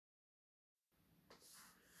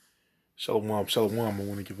Shalom, shalom. I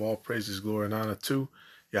want to give all praises, glory, and honor to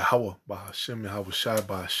Yahweh, Bahashem, Yahweh Shai,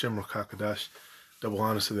 Bahashem, Rakakadash. Double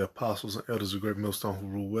honors to the apostles and elders of Great Millstone who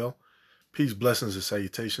rule well. Peace, blessings, and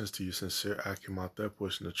salutations to you, sincere Akim out there,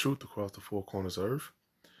 pushing the truth across the four corners of earth.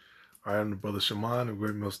 All right, I'm the brother Shaman of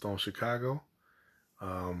Great Millstone, Chicago.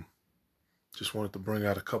 Just wanted to bring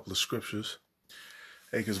out a couple of scriptures.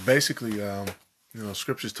 Hey, because basically,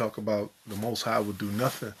 scriptures talk about the Most High would do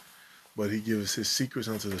nothing, but he gives his secrets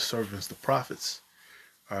unto the servants, the prophets.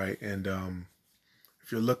 All right, and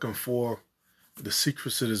if you're looking for the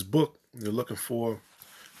secrets of this book, you're looking for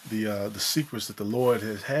the secrets that the Lord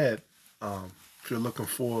has had. If you're looking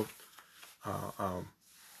for,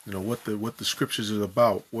 what the scriptures are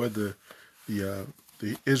about, where the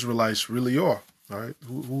Israelites really are. All right,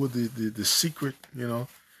 who are the secret?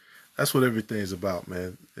 That's what everything is about,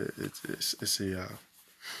 man.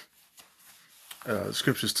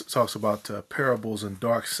 Scriptures talks about parables and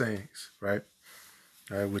dark sayings, right?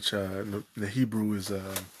 All right, which in the Hebrew is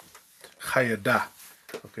chayadah,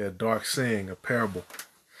 okay, a dark saying, a parable.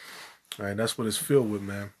 All right, that's what it's filled with,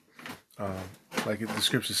 man. Like the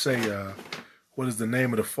scriptures say, what is the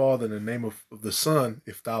name of the Father and the name of the Son,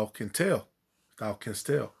 if thou canst tell? All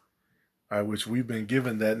right, which we've been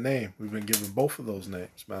given that name. We've been given both of those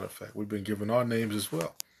names. Matter of fact, we've been given our names as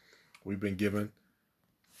well. We've been given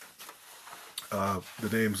the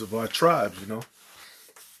names of our tribes, And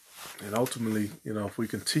ultimately, if we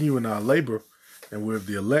continue in our labor and we're of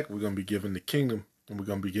the elect, we're going to be given the kingdom, and we're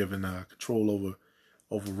going to be given control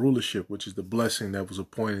over rulership, which is the blessing that was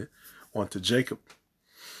appointed onto Jacob.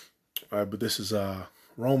 All right, but this is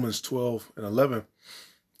Romans 12 and 11.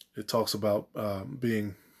 It talks about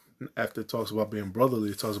after it talks about being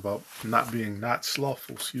brotherly, it talks about not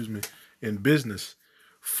slothful, in business,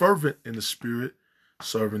 fervent in the spirit,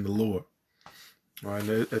 serving the Lord. All right,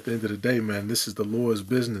 and at the end of the day, man, this is the Lord's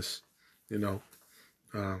business. You're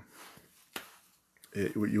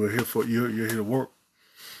here to work.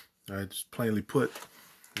 All right, just plainly put.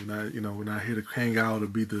 We're not here to hang out or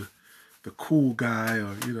be the cool guy,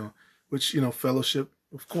 or which fellowship,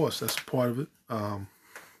 of course, that's part of it.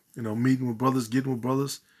 Meeting with brothers, getting with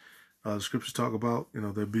brothers. The scriptures talk about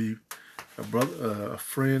there be a brother, a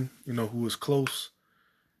friend, who is close.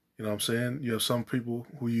 You know what I'm saying? You have some people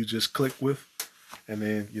who you just click with, and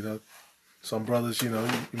then some brothers, you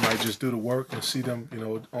might just do the work and see them,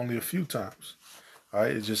 only a few times. All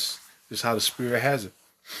right, it's just how the Spirit has it.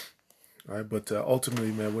 All right, but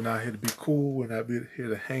ultimately, man, we're not here to be cool. We're not here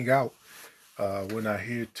to hang out. We're not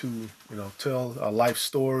here to, tell a life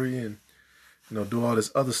story and, do all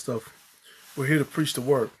this other stuff. We're here to preach the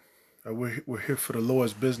word. We're here for the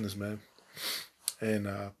Lord's business, man. And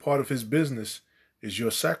part of his business is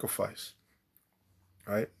your sacrifice.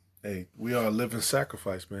 All right? Hey, we are a living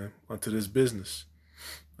sacrifice, man, unto this business.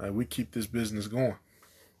 All right? We keep this business going.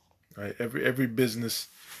 All right? Every business,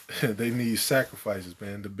 they need sacrifices,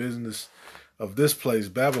 man. The business of this place,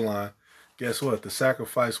 Babylon, guess what? The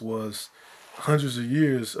sacrifice was hundreds of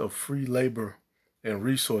years of free labor and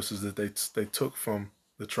resources that they took from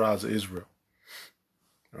the tribes of Israel.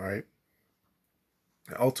 All right.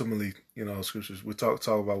 And ultimately, scriptures we talk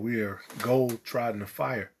about we are gold tried in the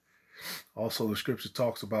fire. Also, the scripture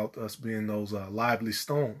talks about us being those lively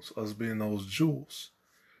stones, us being those jewels.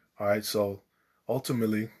 All right. So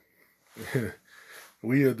ultimately,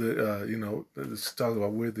 we are the it's talking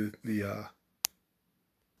about we're the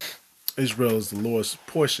Israel is the Lord's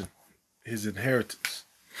portion, his inheritance.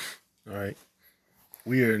 All right.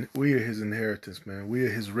 We are his inheritance, man. We are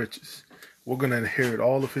his riches. We're going to inherit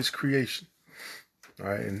all of his creation. All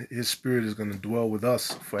right. And his spirit is going to dwell with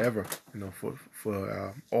us forever,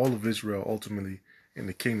 for all of Israel, ultimately in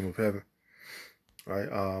the kingdom of heaven. All right.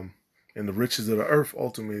 And the riches of the earth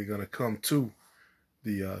ultimately are going to come to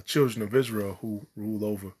the children of Israel who rule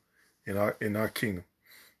over in our kingdom.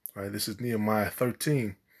 All right. This is Nehemiah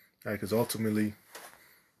 13. All right. Because ultimately,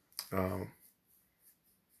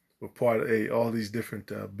 we're part of all these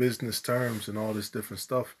different business terms and all this different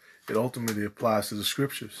stuff. It ultimately applies to the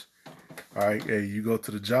scriptures. All right, hey, you go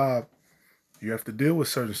to the job, you have to deal with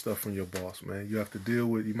certain stuff from your boss, man. You might have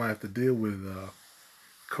to deal with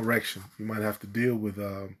correction. You might have to deal with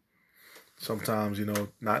sometimes,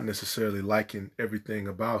 not necessarily liking everything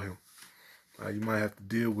about him. You might have to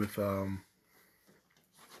deal with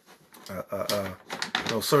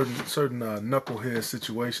certain knucklehead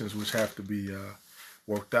situations which have to be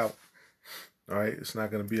worked out. All right, it's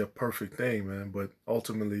not going to be a perfect thing, man, but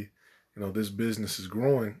ultimately, this business is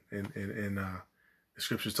growing, and the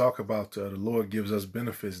scriptures talk about the Lord gives us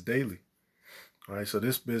benefits daily. All right, so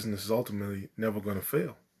this business is ultimately never going to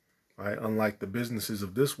fail. All right, unlike the businesses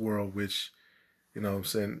of this world, which You know what I'm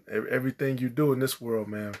saying? Everything you do in this world,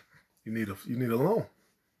 man, you need a loan.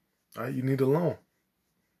 All right? You need a loan.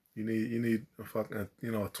 You need a fucking a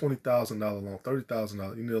 $20,000 loan,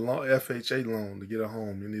 $30,000. You need a loan, FHA loan to get a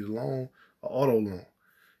home. You need a loan, an auto loan.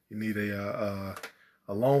 You need a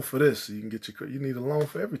loan for this. So you can get your. You need a loan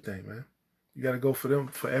for everything, man. You got to go for them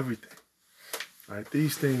for everything. All right,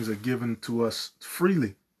 these things are given to us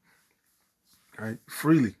freely. All right,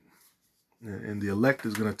 freely, and the elect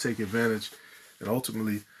is going to take advantage and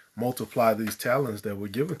ultimately multiply these talents that were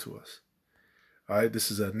given to us. All right,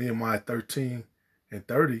 this is Nehemiah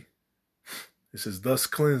 13:30. It says, "Thus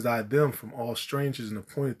cleansed I them from all strangers and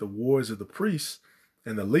appointed the wards of the priests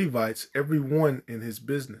and the Levites, every one in his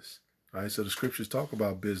business." All right, so the scriptures talk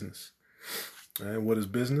about business. And what is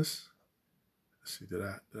business? Let's see, did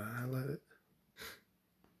I highlight it?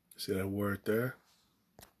 See that word there?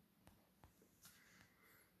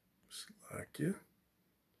 Like you.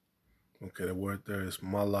 Okay, the word there is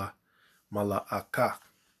mala'aka.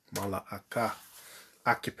 Mala'aka.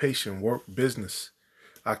 Occupation, work, business.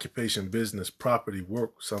 Occupation, business, property,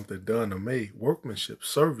 work, something done or made. Workmanship,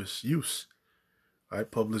 service, use. All right,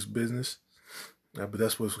 public business. But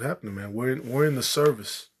that's what's happening, man. We're in the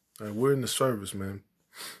service. Right? We're in the service, man.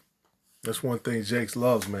 That's one thing Jake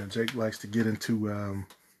loves, man. Jake likes to get into,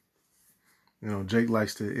 Jake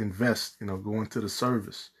likes to invest, go into the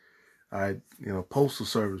service. All right, postal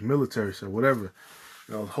service, military service, whatever.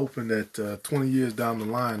 Hoping that 20 years down the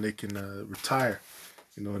line they can retire,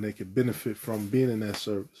 and they can benefit from being in that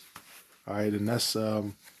service. All right, and that's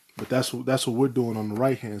but that's what we're doing on the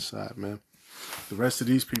right hand side, man. The rest of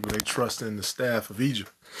these people, they trust in the staff of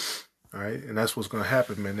Egypt. All right, and that's what's going to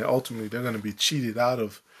happen, man. Ultimately, they're going to be cheated out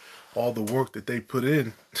of all the work that they put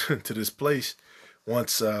in to this place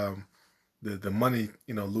once the money,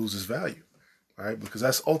 loses value. All right, because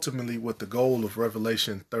that's ultimately what the goal of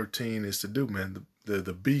Revelation 13 is to do, man.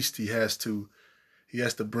 The beast, he has to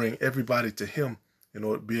bring everybody to him in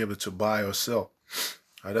order to be able to buy or sell.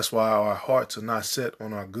 All right, that's why our hearts are not set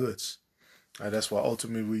on our goods. All right, that's why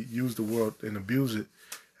ultimately we use the word and abuse it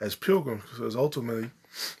as pilgrims, because ultimately,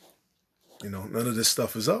 none of this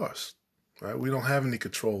stuff is ours. Right? We don't have any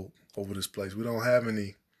control over this place. We don't have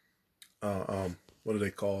any, what are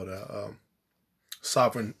they called?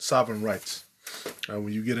 Sovereign rights.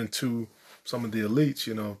 When you get into some of the elites,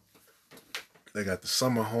 they got the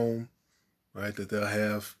summer home, right, that they'll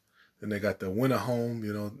have. Then they got the winter home,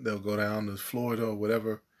 they'll go down to Florida or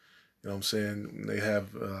whatever. You know what I'm saying? They have,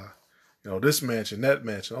 this mansion, that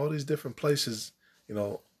mansion, all these different places,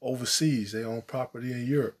 overseas. They own property in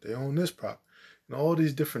Europe. They own this property. All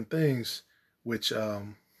these different things, which,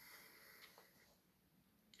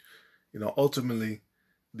 ultimately,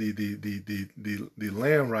 the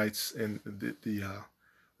land rights and the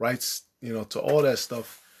rights, to all that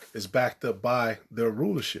stuff is backed up by their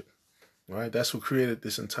rulership. Right? That's what created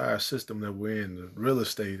this entire system that we're in. The real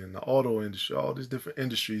estate and the auto industry, all these different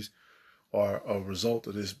industries are a result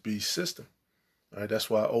of this beast system. Right? That's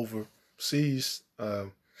why overseas,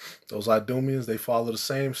 those Idumeans, they follow the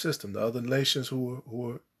same system. The other nations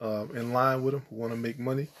who are in line with them, who want to make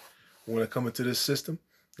money, who want to come into this system,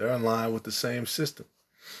 they're in line with the same system.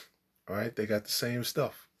 All right, they got the same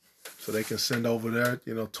stuff, so they can send over there,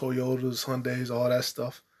 Toyotas, Hyundais, all that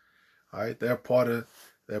stuff. All right,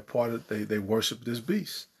 they worship this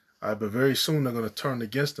beast. All right, but very soon they're going to turn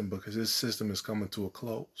against them because this system is coming to a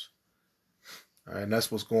close. All right, and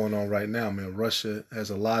that's what's going on right now, man. Russia has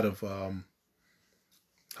a lot of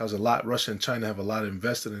Russia and China have a lot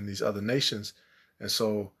invested in these other nations, and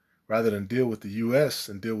so rather than deal with the U.S.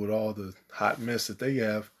 and deal with all the hot mess that they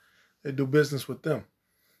have, they do business with them.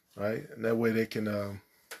 Right, and that way they can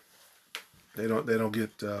they don't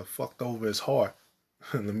get fucked over as hard.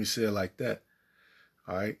 Let me say it like that.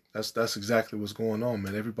 All right, that's exactly what's going on,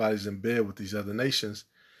 man. Everybody's in bed with these other nations,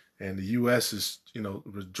 and the U.S. is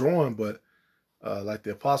withdrawing. But like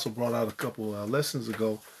the apostle brought out a couple lessons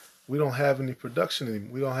ago, we don't have any production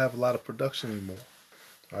anymore. We don't have a lot of production anymore.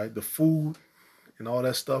 All right, the food and all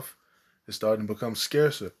that stuff is starting to become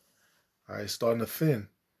scarcer. All right, it's starting to thin.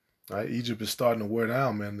 All right, Egypt is starting to wear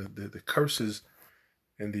down, man. The curses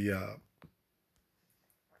and the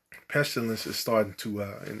pestilence is starting to,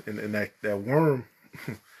 and that worm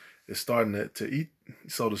is starting to eat,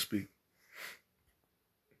 so to speak.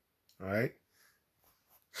 All right,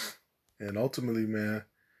 and ultimately, man,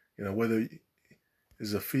 whether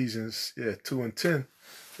it's Ephesians 2:10,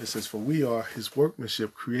 it says, "For we are His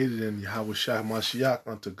workmanship, created in Yahweh Shai Mashiach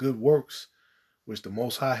unto good works, which the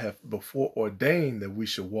Most High hath before ordained that we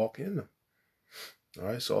should walk in them." All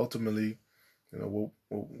right, so ultimately, we'll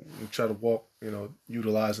try to walk,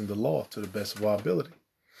 utilizing the law to the best of our ability.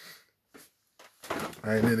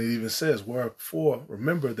 And then it even says, wherefore,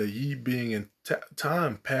 remember that ye being in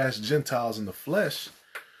time past Gentiles in the flesh,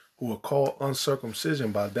 who are called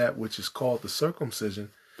uncircumcision by that which is called the circumcision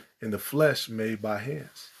in the flesh made by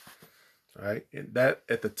hands. All right. And that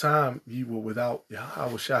at the time ye were without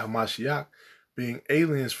Yahweh Hamashiach, being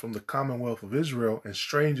aliens from the commonwealth of Israel and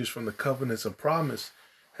strangers from the covenants of promise,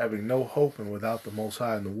 having no hope and without the Most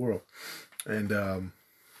High in the world. And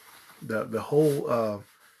the whole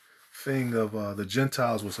thing of the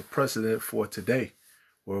Gentiles was a precedent for today,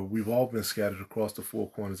 where we've all been scattered across the four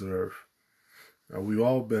corners of the earth. We've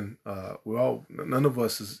all been, none of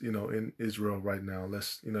us is, in Israel right now,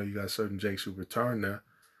 unless, you got certain Jakes who returned there,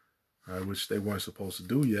 which they weren't supposed to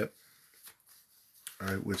do yet. All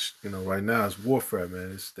right, which, right now is warfare,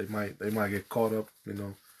 man. They might get caught up,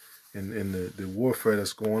 in the warfare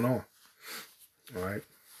that's going on. All right.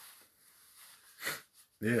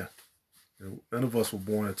 Yeah. None of us were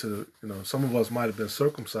born into, some of us might have been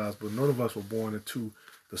circumcised, but none of us were born into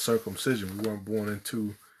the circumcision. We weren't born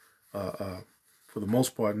into, for the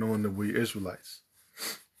most part, knowing that we're Israelites.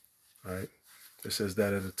 All right. It says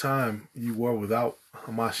that at the time you were without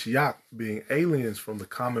Hamashiach, being aliens from the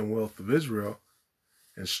commonwealth of Israel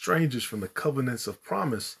and strangers from the covenants of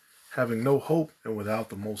promise, having no hope and without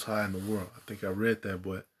the Most High in the world. I think I read that,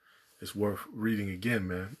 but it's worth reading again,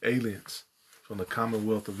 man. Aliens from the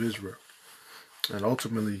commonwealth of Israel. And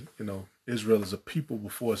ultimately, Israel is a people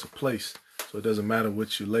before it's a place. So it doesn't matter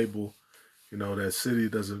what you label, that city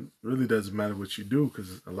doesn't matter what you do,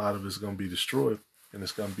 because a lot of it's going to be destroyed and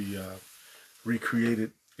it's going to be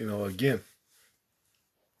recreated, again.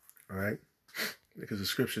 All right. Because the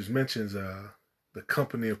scriptures mentions the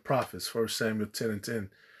company of prophets, 1 Samuel 10:10.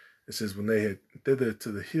 It says, when they had thither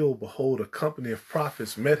to the hill, behold, a company of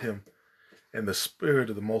prophets met him, and the Spirit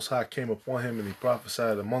of the Most High came upon him, and he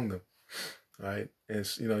prophesied among them. All right. And,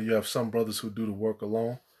 you have some brothers who do the work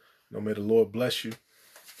alone. May the Lord bless you.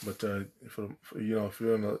 But, if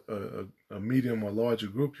you're in a medium or larger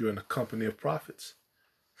group, you're in a company of prophets.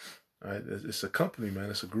 All right. It's a company,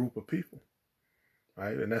 man. It's a group of people. All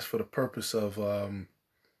right. And that's for the purpose of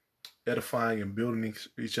edifying and building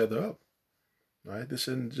each other up. All right. This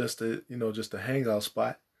isn't just a hangout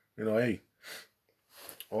spot. Hey,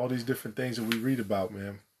 all these different things that we read about,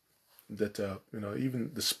 man, that,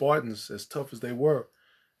 even the Spartans, as tough as they were,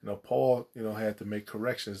 Paul, had to make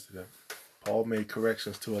corrections to them. Paul made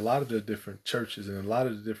corrections to a lot of the different churches and a lot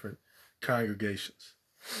of the different congregations.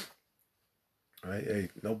 All right. Hey,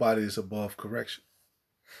 nobody is above correction.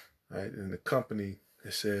 All right. In the company,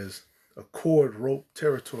 it says a cord, rope,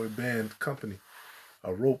 territory, band, company,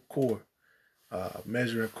 a rope cord, a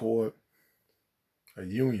measuring cord, a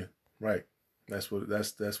union. Right. That's what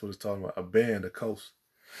it's talking about. A band, a coast.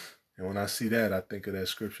 And when I see that, I think of that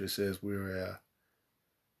scripture. It says we're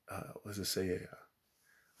what does it say?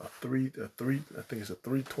 I think it's a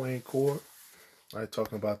 3-twain cord. Right,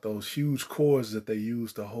 talking about those huge cords that they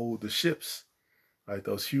use to hold the ships. Right,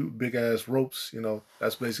 those huge, big ass ropes.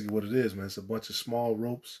 That's basically what it is, man. It's a bunch of small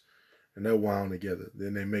ropes, and they're wound together.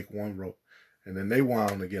 Then they make one rope, and then they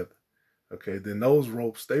wound together. Okay, then those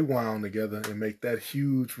ropes they wound together and make that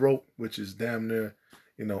huge rope, which is damn near,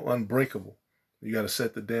 unbreakable. You got to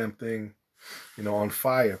set the damn thing, on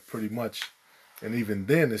fire pretty much, and even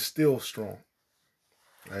then it's still strong.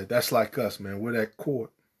 All right, that's like us, man. We're that cord.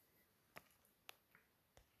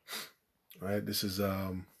 All right, this is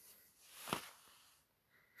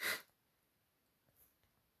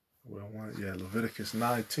Leviticus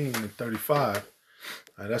 19:35.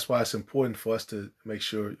 That's why it's important for us to make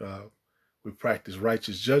sure we practice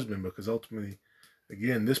righteous judgment, because ultimately,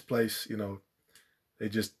 again, this place, they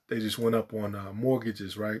just went up on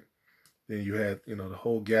mortgages, right? Then you had, the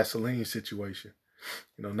whole gasoline situation.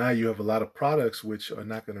 Now you have a lot of products which are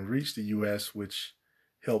not going to reach the U.S., which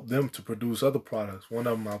help them to produce other products. One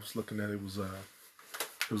of them I was looking at, it was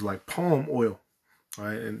like palm oil,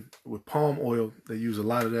 right? And with palm oil, they use a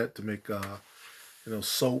lot of that to make,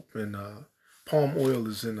 soap, and palm oil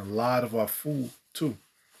is in a lot of our food too.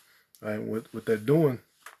 Right? What they're doing,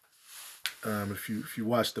 if you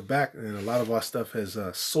watch the back, and a lot of our stuff has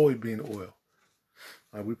soybean oil.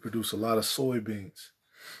 We produce a lot of soybeans,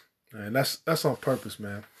 and that's on purpose,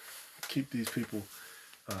 man. Keep these people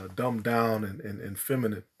dumbed down and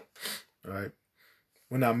feminine. All right,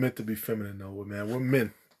 we're not meant to be feminine, though, man. We're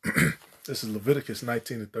men. This is Leviticus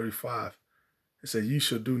 19:35. It says, "Ye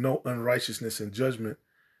shall do no unrighteousness in judgment,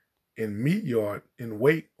 in meat yard, in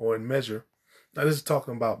weight, or in measure." Now, this is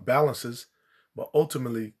talking about balances, but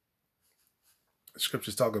ultimately, the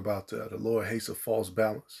scriptures talk about the Lord hates a false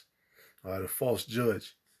balance, a false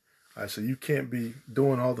judge. All right, so you can't be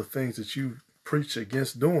doing all the things that you preach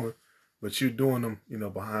against doing, but you're doing them,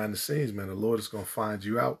 behind the scenes, man. The Lord is going to find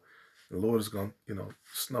you out. The Lord is going to,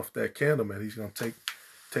 snuff that candle, man. He's going to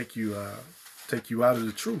take you out of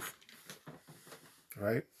the truth,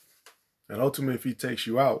 right? And ultimately, if he takes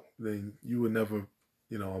you out, then you would never,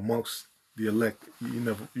 amongst the elect,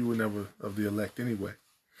 you were never of the elect anyway,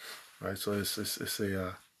 right? So it's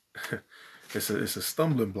a it's a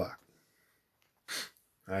stumbling block,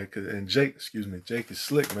 right? And Jake is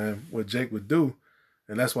slick, man. What Jake would do,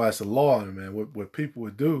 and that's why it's a law, man. What people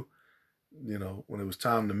would do, when it was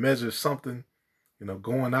time to measure something,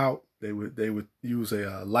 going out, they would use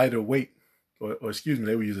a lighter weight, or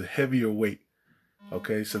they would use a heavier weight,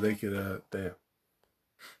 okay, so they could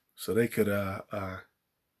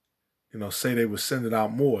say they would send it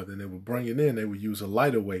out more. Then they would bring it in. They would use a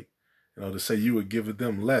lighter weight, to say you would give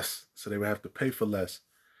them less, so they would have to pay for less.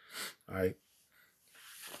 All right.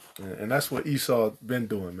 And that's what Esau been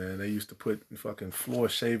doing, man. They used to put fucking floor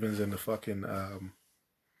shavings in the fucking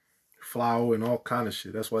flour and all kind of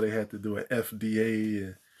shit. That's why they had to do an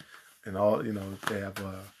FDA and all, they have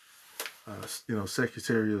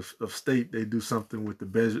Secretary of State. They do something with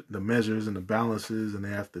the measures and the balances, and they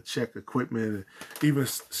have to check equipment. And even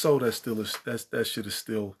so, that shit is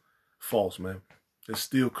still false, man. It's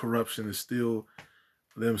still corruption. It's still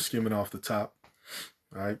them skimming off the top.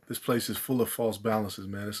 All right, this place is full of false balances,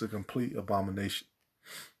 man. It's a complete abomination.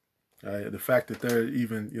 All right, the fact that they're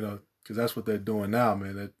even, because that's what they're doing now,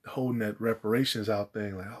 man. They're holding that reparations out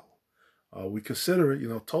thing, like, we consider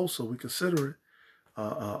it, Tulsa, we consider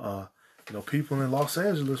it. People in Los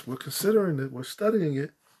Angeles, we're considering it, we're studying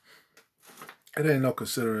it. It ain't no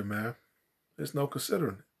considering, man. There's no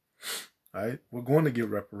considering it. All right, we're going to get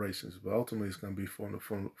reparations, but ultimately it's going to be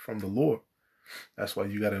from the Lord. That's why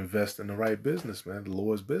you got to invest in the right business, man, the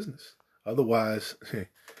Lord's business. Otherwise,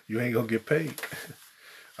 you ain't going to get paid.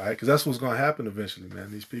 All right, because that's what's going to happen eventually, man.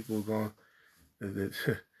 These people are going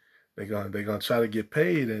they're going to try to get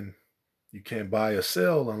paid, and you can't buy or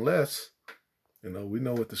sell unless, we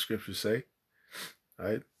know what the scriptures say. All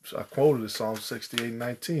right, so I quoted it, Psalm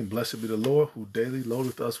 68:19. Blessed be the Lord who daily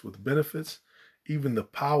loadeth us with benefits, even the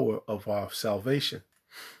power of our salvation.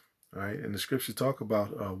 All right, and the scriptures talk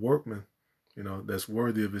about workmen, that's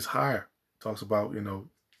worthy of his hire. Talks about,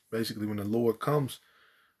 basically when the Lord comes,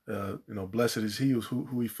 blessed is he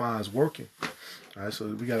who he finds working. All right, so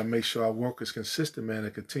we got to make sure our work is consistent, man,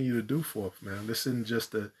 and continue to do for us, man. This isn't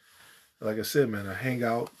just like I said, man, a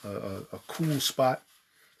hangout, a cool spot.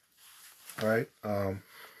 All right,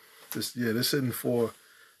 this isn't for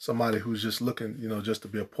somebody who's just looking, just to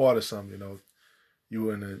be a part of something. You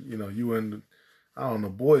were in I don't know,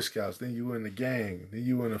 Boy Scouts. Then you were in the gang. Then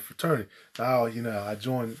you were in a fraternity. Now, I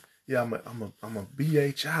joined. Yeah, I'm a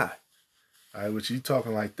BHI. All right, which you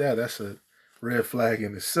talking like that? That's a red flag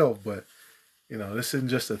in itself. But this isn't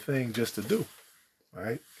just a thing just to do. All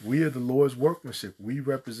right, we are the Lord's workmanship. We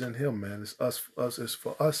represent Him, man. It's us. It's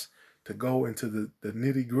for us to go into the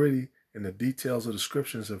nitty gritty and the details of the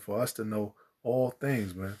scriptures, and for us to know all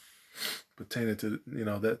things, man, pertaining to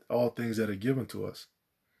that all things that are given to us.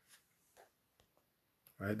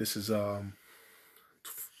 All right, this is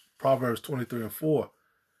Proverbs 23:4. All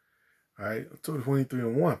right,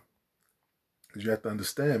 23:1. Because you have to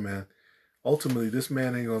understand, man. Ultimately, this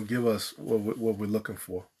man ain't gonna give us what we're looking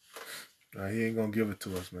for. All right, he ain't gonna give it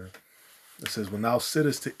to us, man. It says, "When thou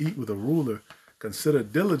sittest to eat with a ruler, consider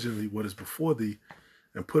diligently what is before thee,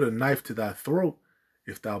 and put a knife to thy throat,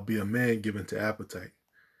 if thou be a man given to appetite.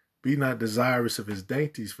 Be not desirous of his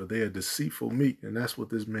dainties, for they are deceitful meat." And that's what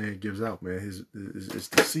this man gives out, man. It's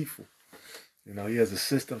deceitful. He has a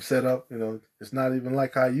system set up. It's not even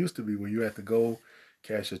like how it used to be, where you had to go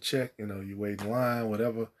cash a check. You wait in line,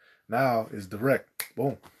 whatever. Now it's direct.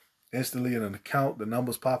 Boom. Instantly in an account, the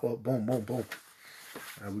numbers pop up. Boom, boom, boom.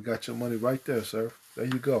 And we got your money right there, sir. There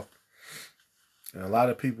you go. And a lot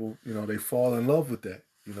of people, they fall in love with that.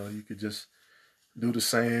 You could just do the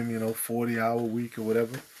same, 40-hour week or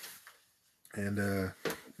whatever. And,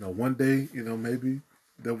 one day, maybe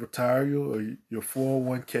they'll retire you, or your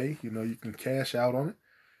 401k, you can cash out on it,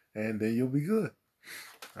 and then you'll be good.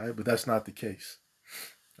 All right, but that's not the case.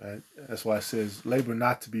 All right? That's why it says, labor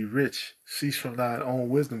not to be rich, cease from thine own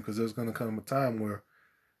wisdom, because there's going to come a time where,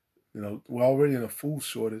 we're already in a food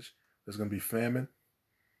shortage. There's going to be famine.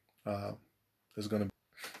 There's going to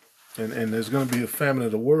and there's going to be a famine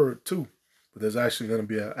of the word too, but there's actually going to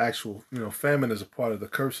be an actual, famine is a part of the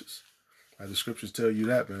curses. The scriptures tell you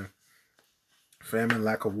that, man. Famine,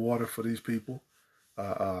 lack of water for these people.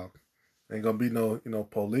 Ain't gonna be no,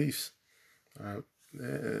 police.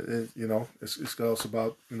 It's also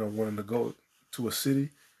about, wanting to go to a city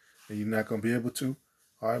and you're not gonna be able to.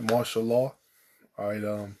 All right, martial law. All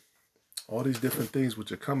right, All these different things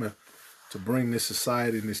which are coming to bring this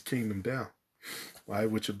society and this kingdom down, right?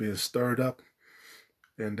 Which are being stirred up,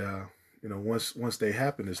 and once they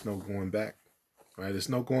happen, there's no going back, right? There's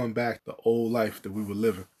no going back to the old life that we were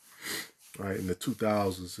living, right, in the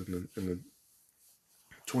 2000s and in the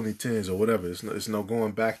 2010s or whatever. It's no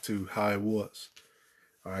going back to how it was.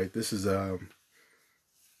 All right, this is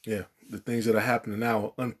yeah, the things that are happening now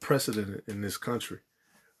are unprecedented in this country.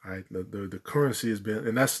 All right, the currency has been,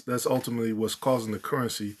 and that's ultimately what's causing the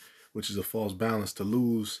currency, which is a false balance, to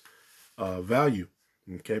lose value.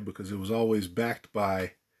 Okay, because it was always backed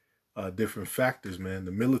by different factors, man.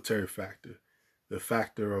 The military factor, the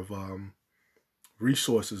factor of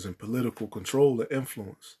resources and political control and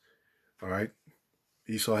influence. All right,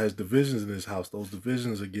 Esau has divisions in his house. Those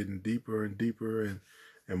divisions are getting deeper and deeper and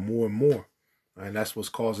more and more. And that's what's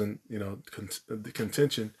causing, the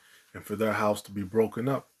contention and for their house to be broken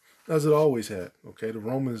up, as it always had. Okay, the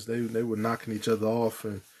Romans, they were knocking each other off,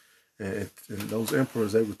 and those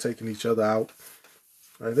emperors, they were taking each other out.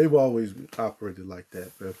 Right? They've always operated like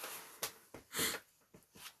that, man.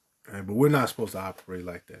 Right? But we're not supposed to operate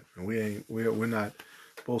like that, and we're not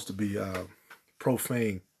supposed to be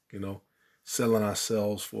profane, selling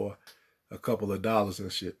ourselves for a couple of dollars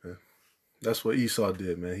and shit, man. That's what Esau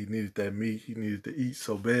did, man. He needed that meat. He needed to eat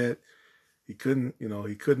so bad. He couldn't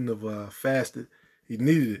have fasted. He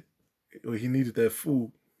needed it. He needed that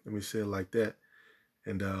food. Let me say it like that.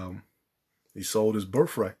 And he sold his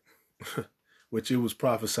birthright, which it was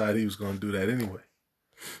prophesied he was going to do that anyway.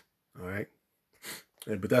 All right.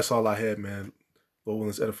 But that's all I had, man. Lord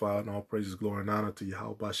willing, edify, and all praises, glory, and honor to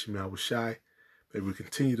Yahweh Bashim Yahushai. May we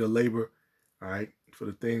continue to labor, all right, for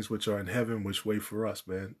the things which are in heaven, which wait for us,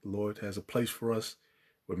 man. The Lord has a place for us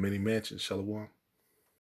with many mansions. Shalom.